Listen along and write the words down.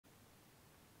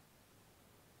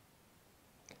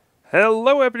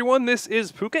Hello everyone, this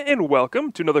is Pooka and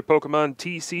welcome to another Pokemon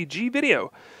TCG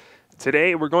video.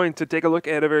 Today we're going to take a look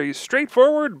at a very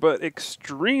straightforward but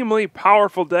extremely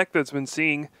powerful deck that's been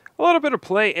seeing a little bit of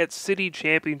play at City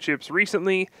Championships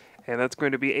recently, and that's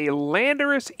going to be a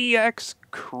Landorus EX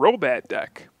Crobat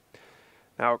deck.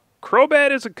 Now,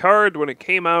 Crobat is a card, when it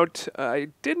came out,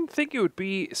 I didn't think it would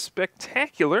be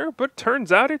spectacular, but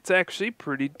turns out it's actually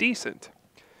pretty decent.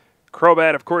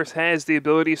 Crobat, of course, has the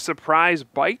ability Surprise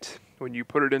Bite. When you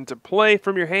put it into play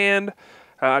from your hand,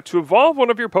 to evolve one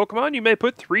of your Pokemon, you may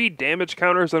put 3 damage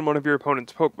counters on one of your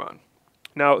opponent's Pokemon.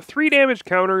 Now, 3 damage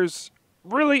counters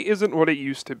really isn't what it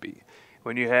used to be.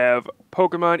 When you have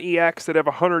Pokemon EX that have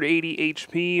 180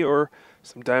 HP, or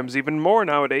sometimes even more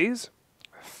nowadays,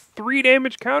 3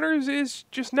 damage counters is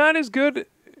just not as good.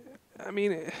 I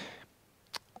mean,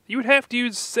 you would have to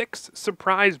use 6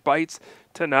 Surprise Bites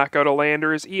to knock out a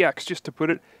Landorus EX, just to put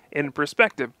it in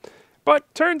perspective.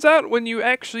 But turns out when you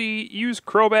actually use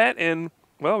Crobat, and,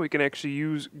 well, we can actually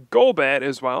use Golbat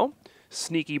as well.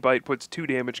 Sneaky Bite puts 2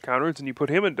 damage counters, and you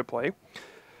put him into play.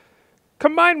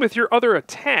 Combined with your other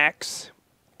attacks,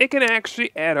 it can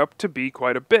actually add up to be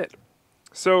quite a bit.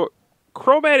 So,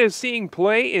 Crobat is seeing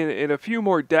play in a few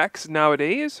more decks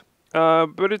nowadays,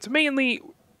 but it's mainly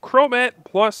Crobat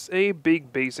plus a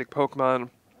big basic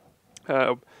Pokemon.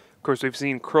 Of course, we've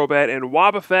seen Crobat and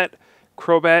Wobbuffet.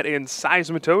 Crobat and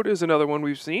Seismitoad is another one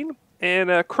we've seen.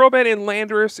 And Crobat and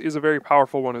Landorus is a very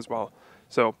powerful one as well.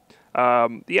 So,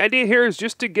 the idea here is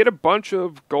just to get a bunch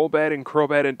of Golbat and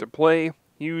Crobat into play,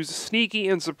 use Sneaky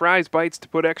and Surprise Bites to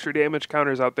put extra damage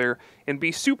counters out there, and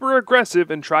be super aggressive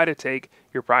and try to take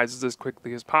your prizes as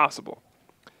quickly as possible.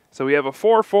 So we have a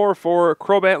 4-4-4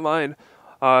 Crobat line.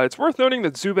 It's worth noting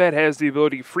that Zubat has the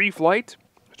ability Free Flight,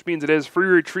 which means it has free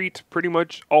retreat pretty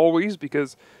much always,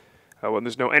 because when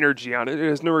there's no energy on it, it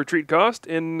has no retreat cost,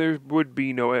 and there would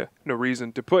be no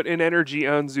reason to put an energy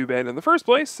on Zubat in the first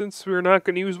place, since we're not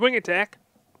going to use Wing Attack.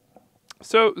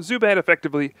 So Zubat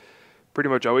effectively pretty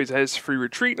much always has free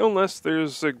retreat, unless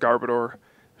there's a Garbodor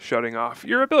shutting off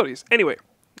your abilities. Anyway,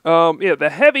 yeah, the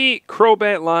heavy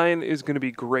Crobat line is going to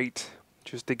be great,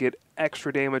 just to get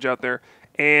extra damage out there.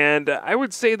 And I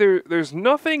would say there's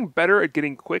nothing better at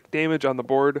getting quick damage on the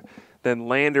board than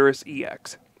Landorus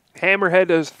EX. Hammerhead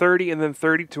does 30 and then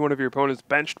 30 to one of your opponent's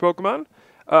benched Pokemon.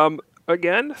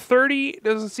 Again, 30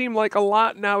 doesn't seem like a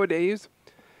lot nowadays,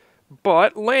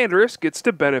 but Landorus gets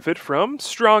to benefit from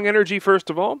Strong Energy first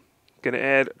of all. Going to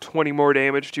add 20 more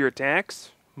damage to your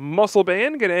attacks. Muscle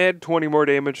Band, going to add 20 more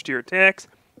damage to your attacks.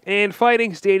 And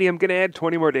Fighting Stadium, going to add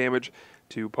 20 more damage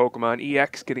to Pokemon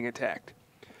EX getting attacked.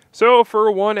 So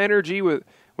for 1 energy with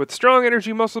Strong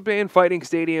Energy, Muscle Band, Fighting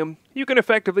Stadium, you can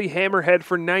effectively Hammerhead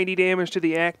for 90 damage to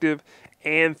the active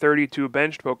and 30 to a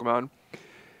benched Pokemon.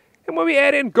 And when we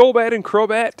add in Golbat and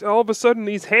Crobat, all of a sudden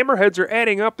these Hammerheads are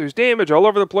adding up, there's damage all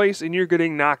over the place, and you're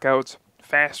getting knockouts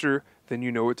faster than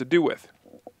you know what to do with.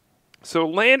 So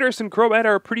Landorus and Crobat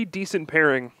are a pretty decent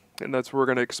pairing, and that's what we're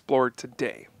going to explore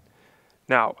today.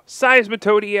 Now,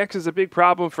 Seismitoad EX is a big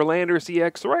problem for Landorus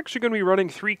EX, so we're actually going to be running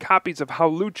 3 copies of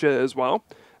Hawlucha as well.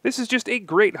 This is just a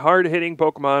great hard-hitting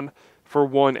Pokemon for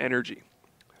 1 energy.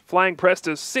 Flying Press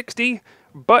does 60,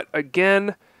 but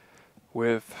again,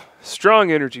 with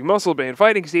Strong Energy, Muscle Band,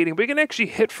 Fighting Stadium, we can actually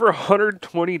hit for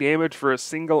 120 damage for a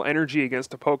single energy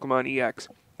against a Pokemon EX,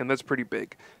 and that's pretty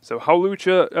big. So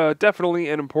Hawlucha, definitely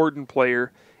an important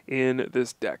player in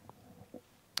this deck.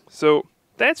 So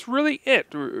that's really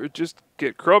it. Just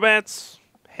get Crobats,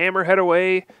 Hammerhead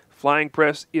away, Flying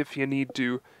Press if you need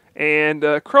to. And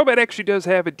Crobat actually does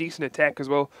have a decent attack as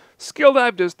well. Skill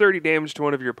Dive does 30 damage to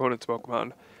one of your opponent's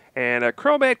Pokemon. And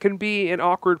Crobat can be an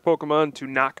awkward Pokemon to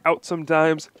knock out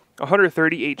sometimes.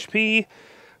 130 HP,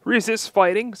 resists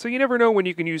fighting, so you never know when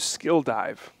you can use Skill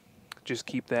Dive. Just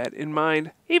keep that in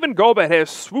mind. Even Golbat has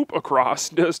Swoop Across,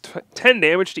 does 10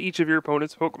 damage to each of your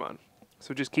opponent's Pokemon.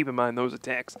 So just keep in mind those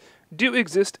attacks do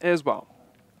exist as well.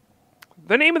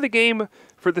 The name of the game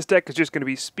for this deck is just going to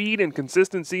be speed and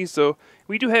consistency, so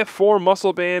we do have 4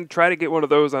 Muscle Band. Try to get one of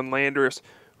those on Landorus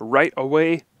right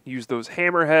away. Use those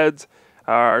Hammerheads.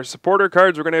 Our supporter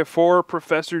cards, we're going to have 4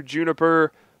 Professor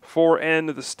Juniper, 4 N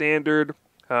the standard,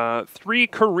 3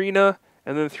 Karina,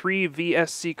 and then 3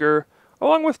 VS Seeker,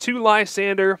 along with 2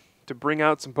 Lysander to bring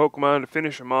out some Pokemon to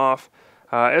finish them off,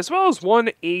 as well as 1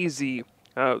 AZ.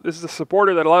 This is a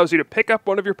supporter that allows you to pick up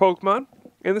one of your Pokemon,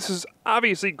 and this is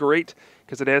obviously great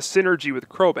because it has synergy with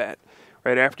Crobat.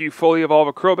 Right after you fully evolve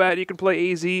a Crobat, you can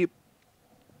play AZ,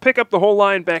 pick up the whole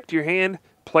line back to your hand,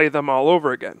 play them all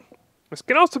over again. This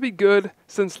can also be good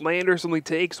since Landorus only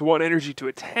takes 1 energy to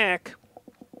attack.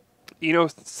 You know,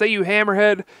 say you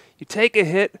Hammerhead, you take a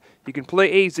hit, you can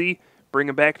play AZ, bring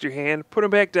them back to your hand, put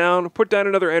them back down, put down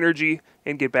another energy,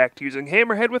 and get back to using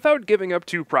Hammerhead without giving up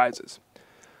 2 prizes.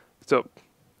 So,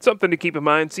 something to keep in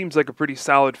mind. Seems like a pretty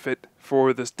solid fit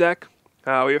for this deck.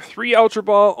 We have 3 Ultra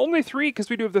Ball, only 3 because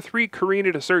we do have the 3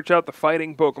 Karina to search out the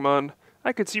fighting Pokemon.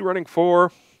 I could see running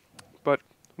 4, but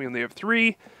we only have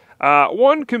 3.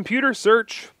 1 Computer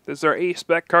Search. This is our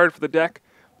A-Spec card for the deck.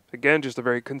 Again, just a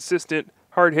very consistent,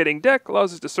 hard-hitting deck.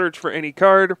 Allows us to search for any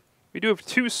card. We do have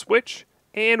 2 Switch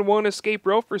and 1 Escape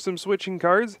Row for some switching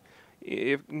cards,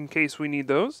 in case we need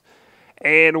those.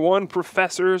 And 1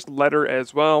 Professor's Letter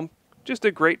as well. Just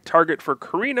a great target for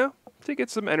Karina to get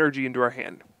some energy into our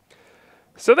hand.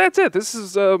 So that's it. This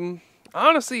is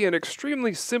honestly an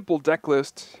extremely simple deck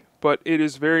list, but it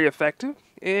is very effective,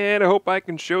 and I hope I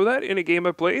can show that in a game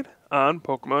I played on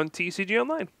Pokemon TCG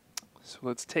Online. So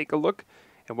let's take a look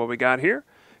at what we got here.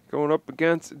 Going up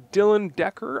against Dylan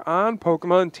Decker on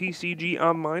Pokemon TCG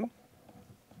Online.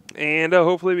 And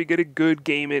hopefully we get a good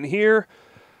game in here.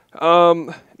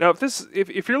 Now,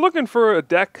 if you're looking for a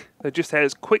deck that just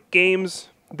has quick games,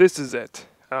 this is it.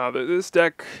 This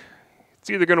deck, it's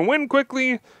either going to win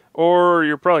quickly, or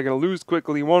you're probably going to lose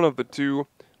quickly, one of the two.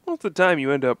 Most of the time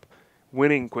you end up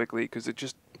winning quickly, because it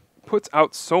just puts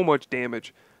out so much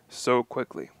damage so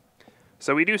quickly.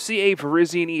 So we do see a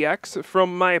Virizion EX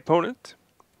from my opponent.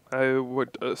 I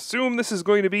would assume this is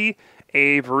going to be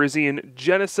a Virizion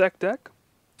Genesect deck.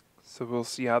 So we'll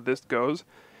see how this goes.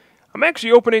 I'm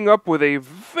actually opening up with a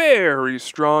very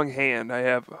strong hand. I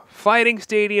have Fighting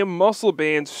Stadium, Muscle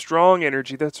Band, Strong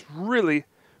Energy. That's really,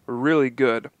 really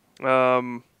good.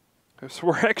 So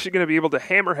we're actually going to be able to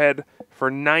Hammerhead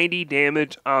for 90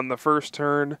 damage on the first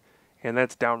turn, and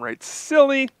that's downright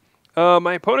silly.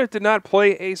 My opponent did not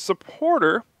play a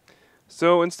supporter,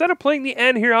 so instead of playing the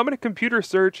N here, I'm going to Computer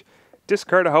Search,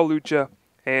 discard a Hawlucha,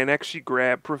 and actually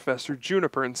grab Professor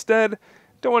Juniper instead.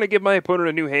 Don't want to give my opponent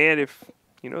a new hand if,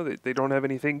 you know, they don't have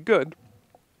anything good.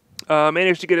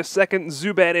 Managed to get a second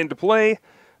Zubat into play,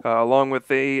 along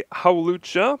with a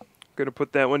Hawlucha. Going to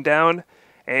put that one down.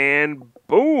 And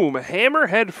boom,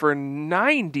 Hammerhead for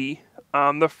 90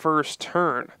 on the first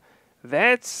turn.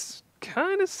 That's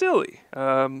kind of silly.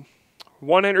 1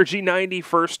 energy 90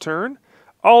 first turn.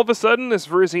 All of a sudden, this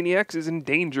Virizion EX is in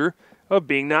danger of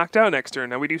being knocked out next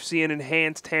turn. Now, we do see an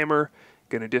Enhanced Hammer.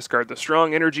 Going to discard the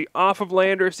Strong Energy off of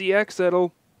Landorus EX.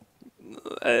 That'll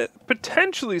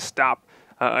potentially stop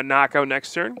a knockout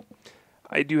next turn.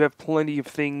 I do have plenty of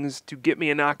things to get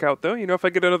me a knockout, though. You know, if I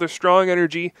get another Strong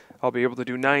Energy, I'll be able to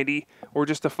do 90. Or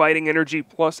just a Fighting Energy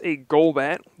plus a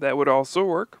Golbat. That would also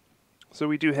work. So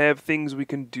we do have things we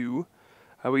can do.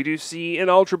 We do see an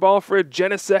Ultra Ball for a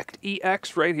Genesect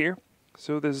EX right here.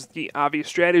 So this is the obvious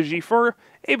strategy for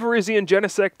a Virizion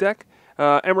Genesect deck.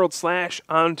 Emerald Slash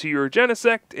onto your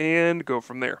Genesect and go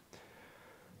from there.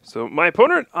 So my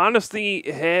opponent honestly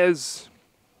has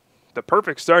the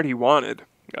perfect start he wanted.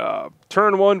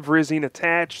 Turn 1, Virizion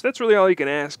Attach. That's really all you can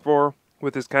ask for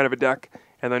with this kind of a deck.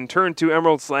 And then turn 2,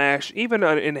 Emerald Slash. Even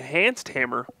an Enhanced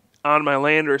Hammer on my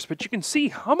Landorus. But you can see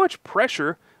how much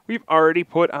pressure we've already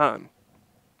put on.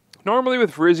 Normally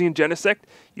with Virizion Genesect,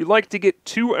 you like to get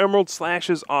 2 Emerald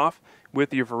Slashes off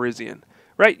with your Virizion.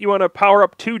 Right? You want to power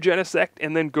up 2 Genesect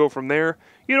and then go from there.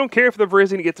 You don't care if the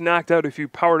Virizion gets knocked out if you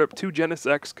powered up 2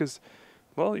 Genesects because,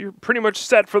 well, you're pretty much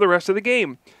set for the rest of the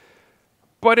game.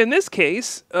 But in this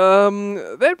case,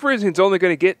 that Virizion's only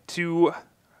going to get to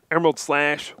Emerald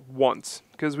Slash once.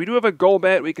 Because we do have a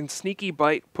Golbat, we can Sneaky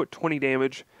Bite, put 20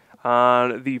 damage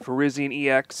on the Virizion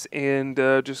EX, and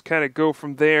just kind of go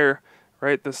from there.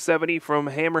 Right, the 70 from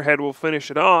Hammerhead will finish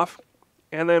it off.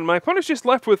 And then my opponent's just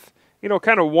left with, you know,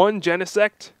 kind of 1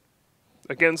 Genesect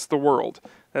against the world.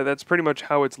 That's pretty much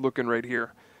how it's looking right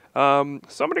here. So I'm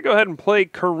going to go ahead and play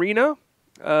Karina.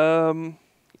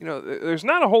 You know, there's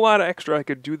not a whole lot of extra I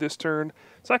could do this turn.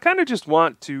 So I kind of just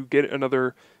want to get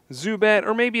another Zubat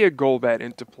or maybe a Golbat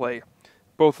into play.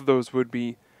 Both of those would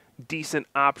be decent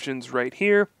options right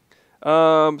here. So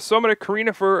I'm going to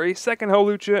Karina for a second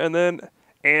Hawlucha and then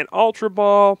an Ultra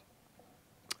Ball.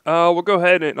 We'll go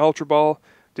ahead and Ultra Ball,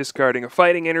 discarding a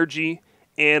Fighting Energy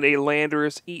and a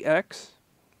Landorus EX.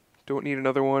 Don't need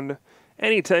another one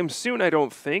anytime soon, I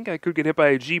don't think. I could get hit by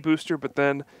a G-Booster, but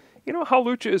then, you know,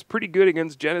 Hawlucha is pretty good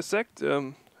against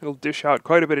Genesect. It'll dish out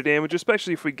quite a bit of damage,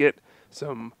 especially if we get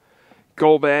some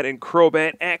Golbat and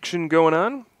Crobat action going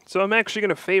on. So I'm actually going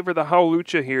to favor the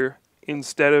Hawlucha here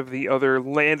instead of the other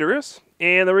Landorus.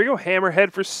 And there we go,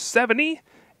 Hammerhead for 70.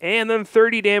 And then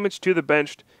 30 damage to the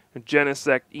benched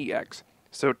Genesect EX.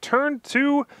 So turn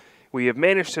 2, we have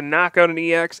managed to knock out an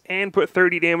EX and put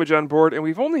 30 damage on board, and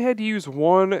we've only had to use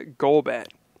 1 Golbat.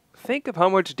 think of how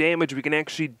much damage we can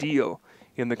actually deal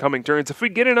in the coming turns. If we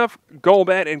get enough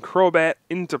Golbat and Crobat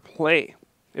into play,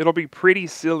 it'll be pretty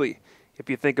silly if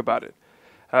you think about it.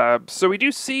 So we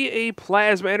do see a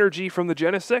Plasma Energy from the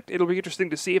Genesect. It'll be interesting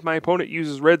to see if my opponent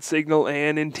uses Red Signal,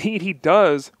 and indeed he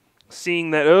does,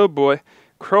 seeing that, oh boy,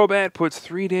 Crobat puts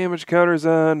 3 damage counters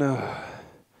on.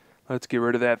 Let's get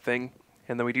rid of that thing.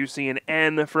 And then we do see an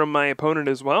N from my opponent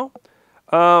as well.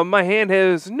 My hand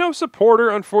has no supporter,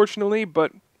 unfortunately,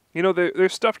 but, you know,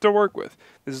 there's stuff to work with.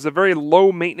 This is a very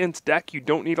low-maintenance deck. You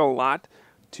don't need a lot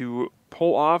to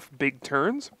pull off big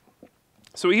turns.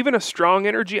 So even a strong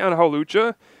energy on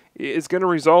Hawlucha is going to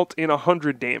result in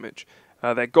 100 damage.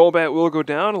 That Golbat will go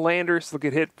down. Landorus will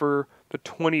get hit for the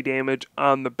 20 damage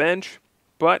on the bench.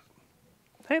 But,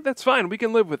 hey, that's fine. We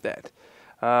can live with that.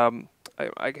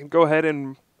 I can go ahead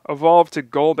and evolve to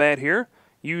Golbat here.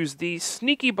 Use the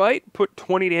Sneaky Bite, put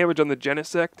 20 damage on the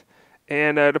Genesect.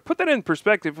 And to put that in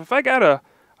perspective, if I got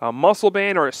a Muscle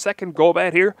Band or a second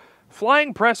Golbat here,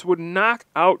 Flying Press would knock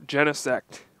out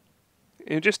Genesect.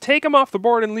 And just take him off the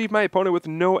board and leave my opponent with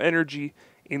no energy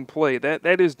in play.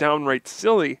 That is downright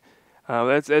silly.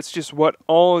 That's just what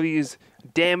all of these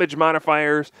damage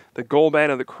modifiers, the Golbat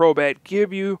and the Crobat,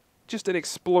 give you. Just an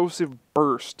explosive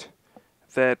burst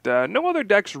that no other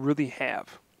decks really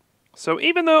have. So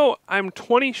even though I'm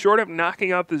 20 short of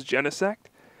knocking out this Genesect,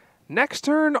 next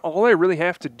turn all I really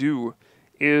have to do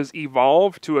is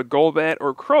evolve to a Golbat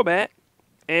or Crobat,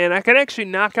 and I can actually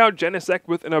knock out Genesect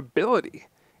with an ability.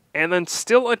 And then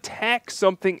still attack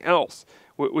something else,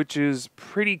 which is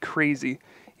pretty crazy,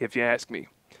 if you ask me.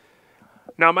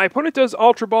 Now, my opponent does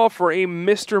Ultra Ball for a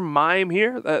Mr. Mime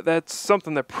here. That's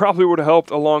something that probably would have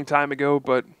helped a long time ago,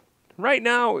 but right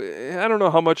now, I don't know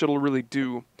how much it'll really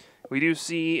do. We do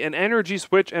see an Energy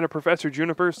Switch and a Professor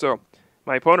Juniper, so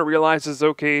my opponent realizes,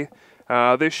 okay,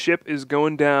 this ship is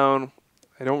going down.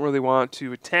 I don't really want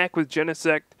to attack with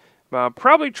Genesect.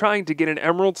 Probably trying to get an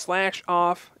Emerald Slash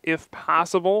off, if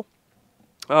possible.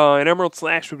 An Emerald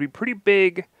Slash would be pretty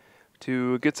big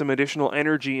to get some additional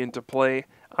energy into play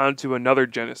onto another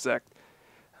Genesect.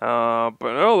 But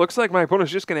looks like my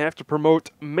opponent's just going to have to promote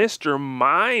Mr.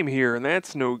 Mime here, and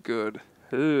that's no good.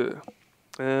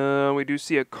 We do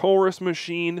see a Chorus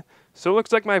Machine, so it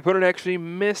looks like my opponent actually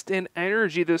missed an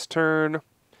energy this turn.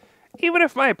 Even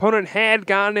if my opponent had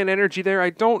gotten an energy there, I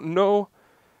don't know.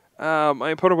 My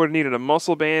opponent would have needed a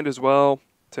Muscle Band as well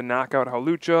to knock out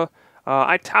Hawlucha.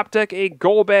 I top deck a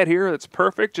Golbat here. That's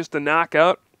perfect, just to knock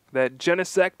out that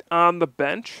Genesect on the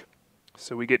bench.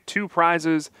 So we get 2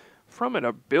 prizes from an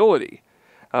ability.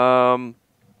 And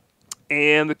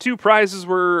the 2 prizes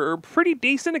were pretty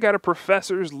decent. I got a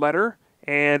Professor's Letter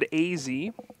and AZ.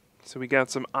 So we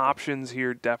got some options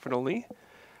here, definitely.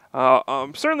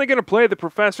 I'm certainly going to play the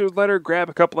Professor's Letter, grab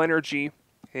a couple energy,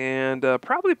 and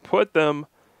probably put them...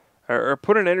 or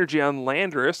put an energy on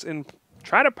Landorus and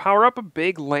try to power up a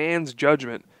big Land's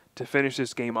Judgment to finish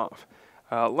this game off.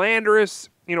 Landorus,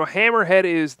 you know, Hammerhead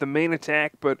is the main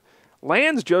attack, but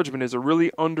Land's Judgment is a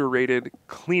really underrated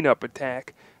cleanup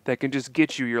attack that can just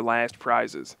get you your last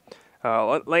prizes.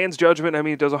 Land's Judgment, I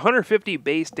mean, it does 150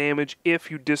 base damage if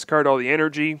you discard all the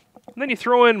energy. And then you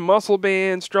throw in Muscle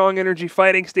Band, Strong Energy,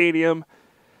 Fighting Stadium.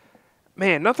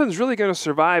 Man, nothing's really going to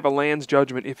survive a Land's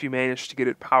Judgment if you manage to get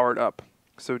it powered up.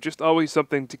 So just always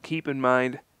something to keep in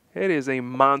mind. It is a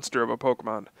monster of a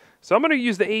Pokemon. So I'm going to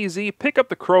use the AZ, pick up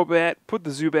the Crobat, put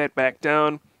the Zubat back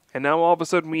down, and now all of a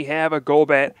sudden we have a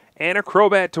Golbat and a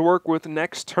Crobat to work with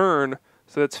next turn.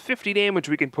 So that's 50 damage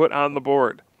we can put on the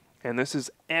board. And this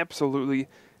is absolutely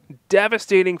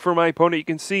devastating for my opponent. You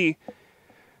can see,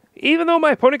 even though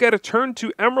my opponent got a turn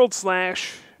to Emerald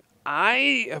Slash,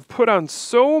 I have put on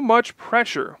so much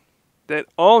pressure that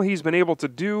all he's been able to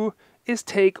do is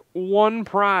take 1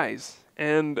 prize,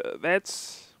 and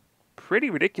that's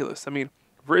pretty ridiculous. I mean,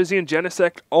 Virizion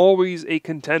Genesect, always a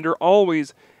contender,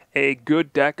 always a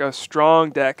good deck, a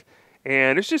strong deck,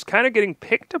 and it's just kind of getting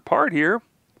picked apart here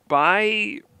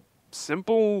by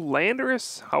simple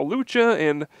Landorus, Hawlucha,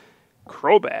 and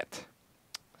Crobat.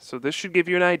 So this should give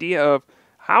you an idea of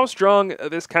how strong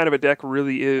this kind of a deck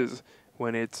really is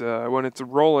when it's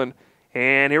rolling.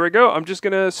 And here we go. I'm just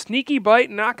gonna Sneaky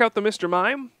Bite, knock out the Mr.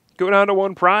 Mime, go down to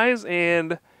 1 prize,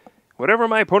 and whatever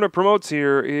my opponent promotes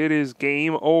here, it is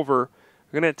game over.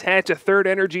 I'm going to attach a 3rd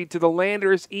energy to the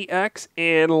Landorus EX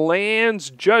and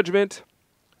Land's Judgment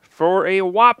for a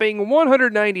whopping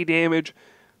 190 damage.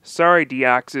 Sorry,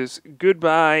 Deoxys.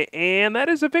 Goodbye. And that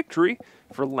is a victory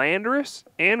for Landorus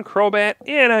and Crobat,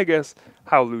 and I guess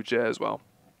Hawlucha as well.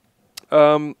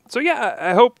 So yeah,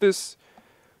 I hope this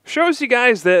shows you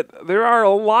guys that there are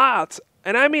a lot,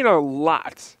 and I mean a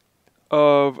lot,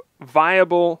 of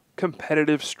viable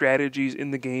competitive strategies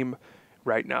in the game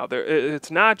right now.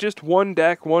 It's not just one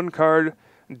deck, one card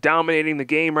dominating the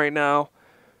game right now.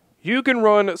 You can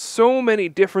run so many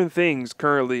different things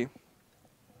currently.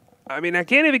 I mean, I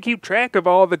can't even keep track of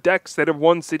all the decks that have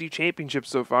won city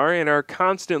championships so far and are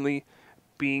constantly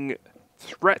being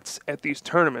threats at these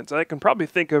tournaments. I can probably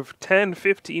think of 10,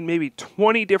 15, maybe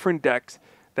 20 different decks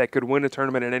that could win a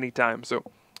tournament at any time. So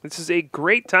this is a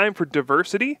great time for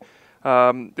diversity.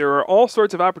 There are all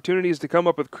sorts of opportunities to come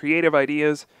up with creative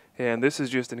ideas, and this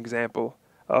is just an example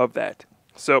of that.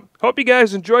 So, hope you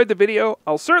guys enjoyed the video.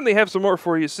 I'll certainly have some more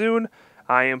for you soon.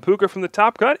 I am Pooka from the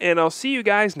Top Cut, and I'll see you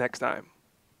guys next time.